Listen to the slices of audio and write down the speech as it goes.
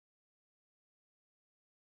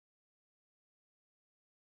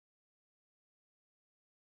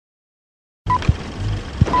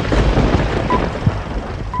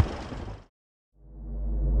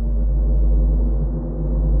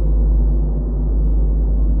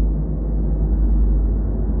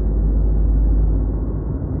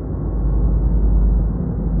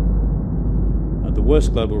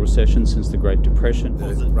worst global recession since the Great Depression.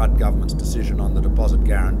 The Rudd government's decision on the deposit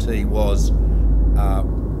guarantee was,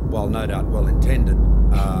 while no doubt well intended,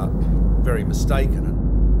 very mistaken.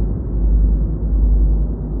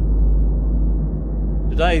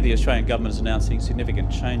 Today, the Australian government is announcing significant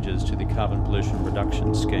changes to the carbon pollution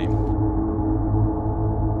reduction scheme.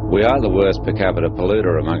 We are the worst per capita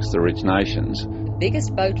polluter amongst the rich nations. The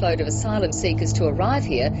biggest boatload of asylum seekers to arrive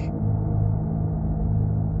here.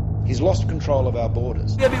 He's lost control of our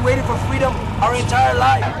borders. We have been waiting for freedom our entire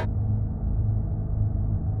life.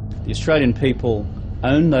 The Australian people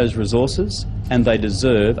own those resources and they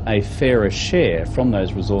deserve a fairer share from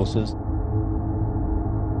those resources.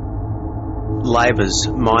 Labor's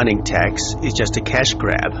mining tax is just a cash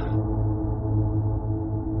grab.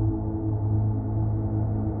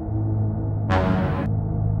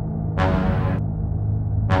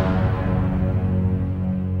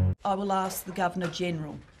 I will ask the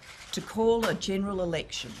Governor-General to call a general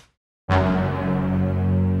election. Are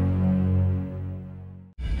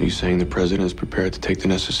you saying the President is prepared to take the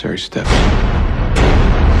necessary steps?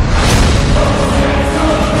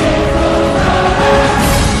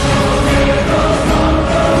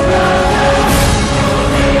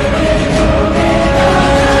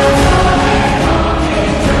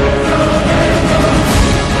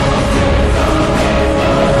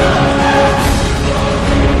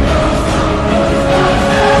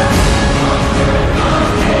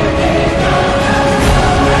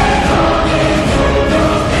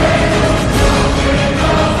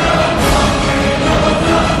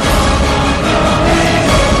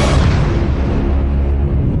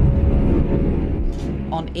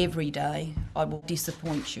 On every day, I will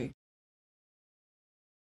disappoint you.